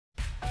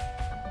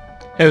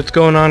Hey, what's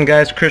going on,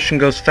 guys? Christian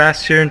Goes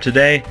Fast here, and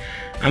today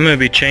I'm going to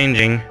be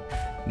changing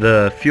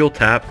the fuel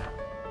tap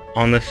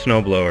on this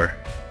snowblower.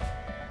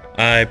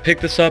 I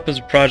picked this up as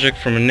a project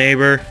from a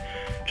neighbor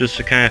just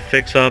to kind of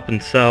fix up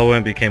and sell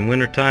when it became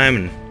wintertime,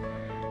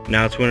 and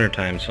now it's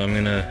wintertime, so I'm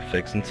going to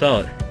fix and sell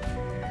it.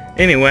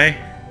 Anyway,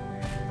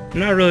 I'm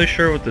not really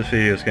sure what this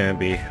video is going to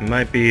be. It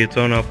might be its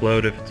own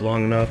upload if it's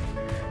long enough.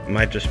 It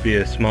might just be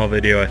a small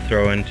video I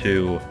throw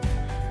into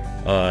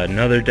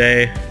another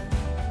day.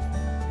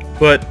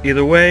 But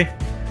either way,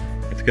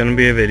 it's gonna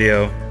be a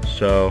video,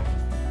 so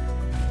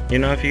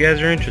if you guys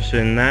are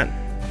interested in that,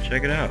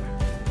 check it out.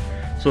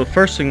 So the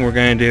first thing we're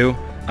gonna do,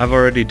 I've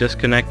already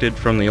disconnected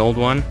from the old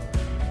one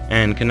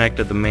and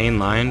connected the main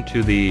line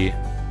to the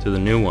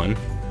new one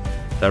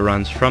that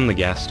runs from the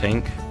gas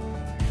tank.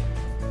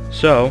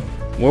 So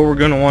what we're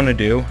gonna want to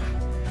do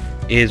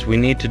is we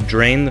need to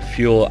drain the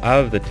fuel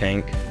out of the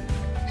tank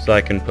so I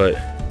can put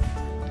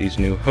these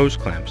new hose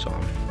clamps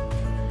on.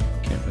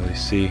 Can't really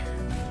see.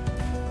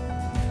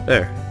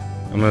 There.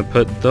 I'm going to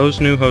put those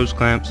new hose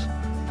clamps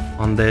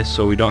on this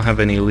so we don't have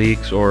any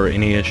leaks or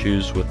any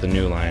issues with the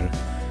new line.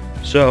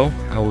 So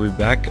I will be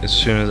back as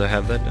soon as I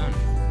have that done.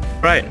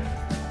 Right.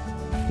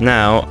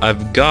 Now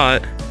I've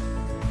got,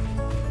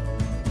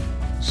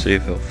 see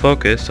if it'll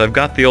focus, I've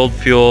got the old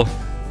fuel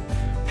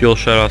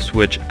shutoff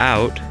switch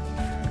out.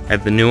 I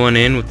have the new one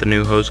in with the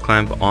new hose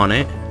clamp on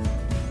it.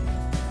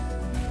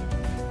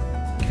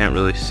 Can't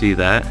really see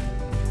that,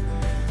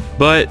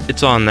 but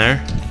it's on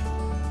there.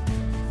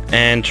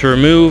 And to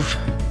remove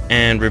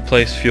and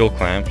replace fuel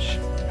clamps,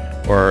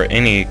 or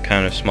any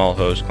kind of small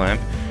hose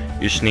clamp,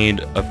 you just need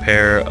a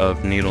pair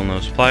of needle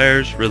nose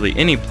pliers. Really,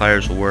 any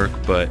pliers will work,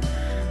 but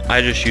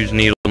I just use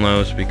needle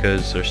nose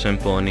because they're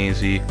simple and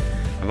easy.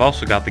 I've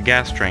also got the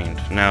gas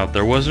drained. Now,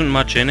 there wasn't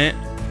much in it,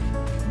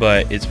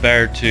 but it's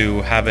better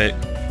to have it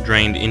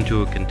drained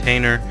into a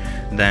container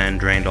than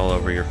drained all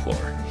over your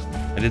floor.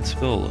 I did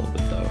spill a little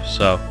bit though,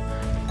 so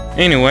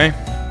anyway,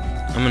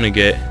 I'm gonna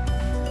get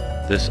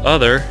this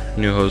other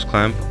new hose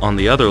clamp on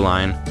the other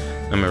line.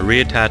 I'm going to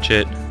reattach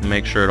it,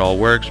 make sure it all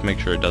works, make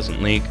sure it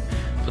doesn't leak.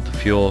 Put the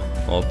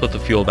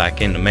fuel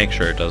back in to make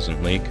sure it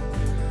doesn't leak.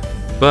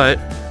 But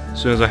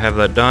as soon as I have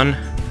that done,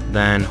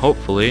 then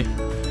hopefully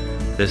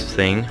this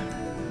thing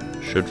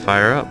should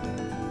fire up.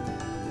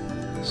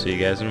 See you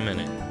guys in a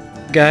minute.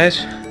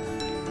 Guys,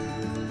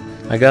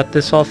 I got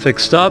this all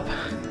fixed up.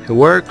 It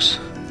works.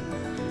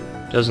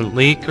 Doesn't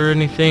leak or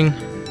anything.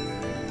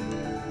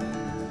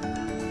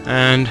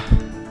 And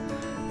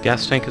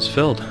gas tank is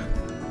filled.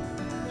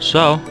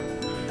 So,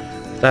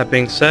 with that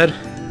being said,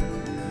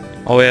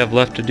 all we have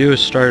left to do is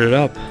start it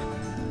up.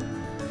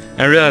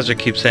 And I realize I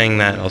keep saying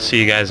that I'll see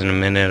you guys in a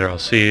minute, or I'll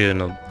see you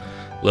in a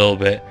little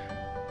bit.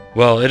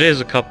 Well, it is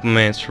a couple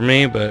minutes for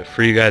me, but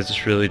for you guys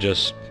it's really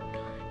just,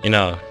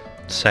 a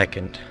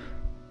second.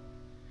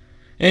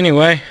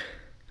 Anyway,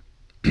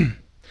 I'm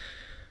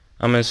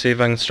gonna see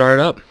if I can start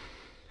it up.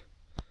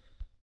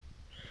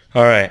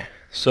 Alright,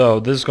 so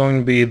this is going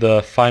to be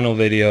the final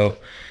video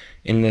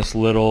in this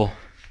little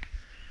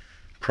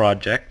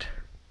project.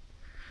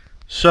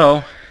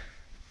 So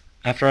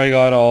after I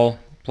got all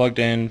plugged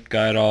in,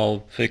 got it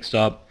all fixed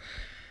up,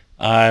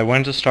 I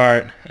went to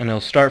start, and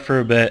it'll start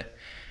for a bit,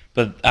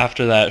 but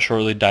after that it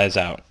shortly dies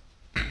out,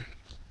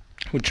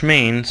 which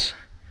means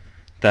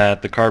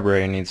that the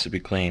carburetor needs to be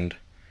cleaned.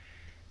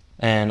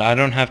 And I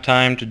don't have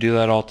time to do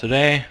that all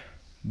today,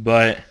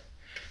 but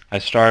I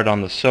started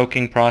on the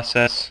soaking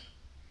process.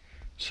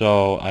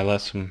 So I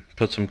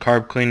put some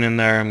carb clean in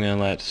there. I'm going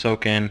to let it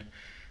soak in.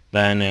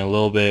 Then in a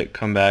little bit,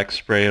 come back,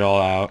 spray it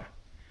all out.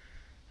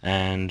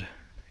 And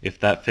if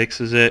that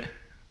fixes it,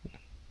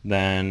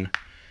 then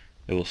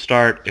it will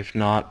start. If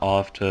not, I'll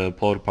have to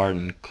pull it apart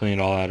and clean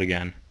it all out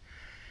again.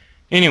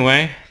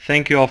 Anyway,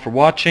 thank you all for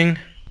watching.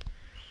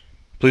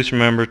 Please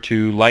remember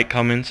to like,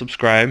 comment,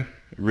 subscribe.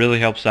 It really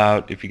helps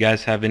out. If you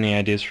guys have any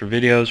ideas for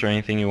videos or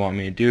anything you want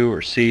me to do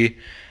or see,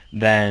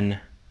 then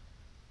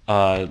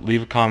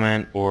leave a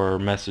comment or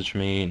message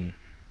me, and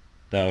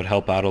that would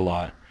help out a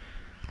lot.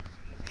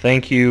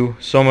 Thank you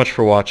so much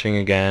for watching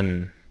again,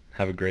 and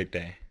have a great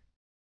day.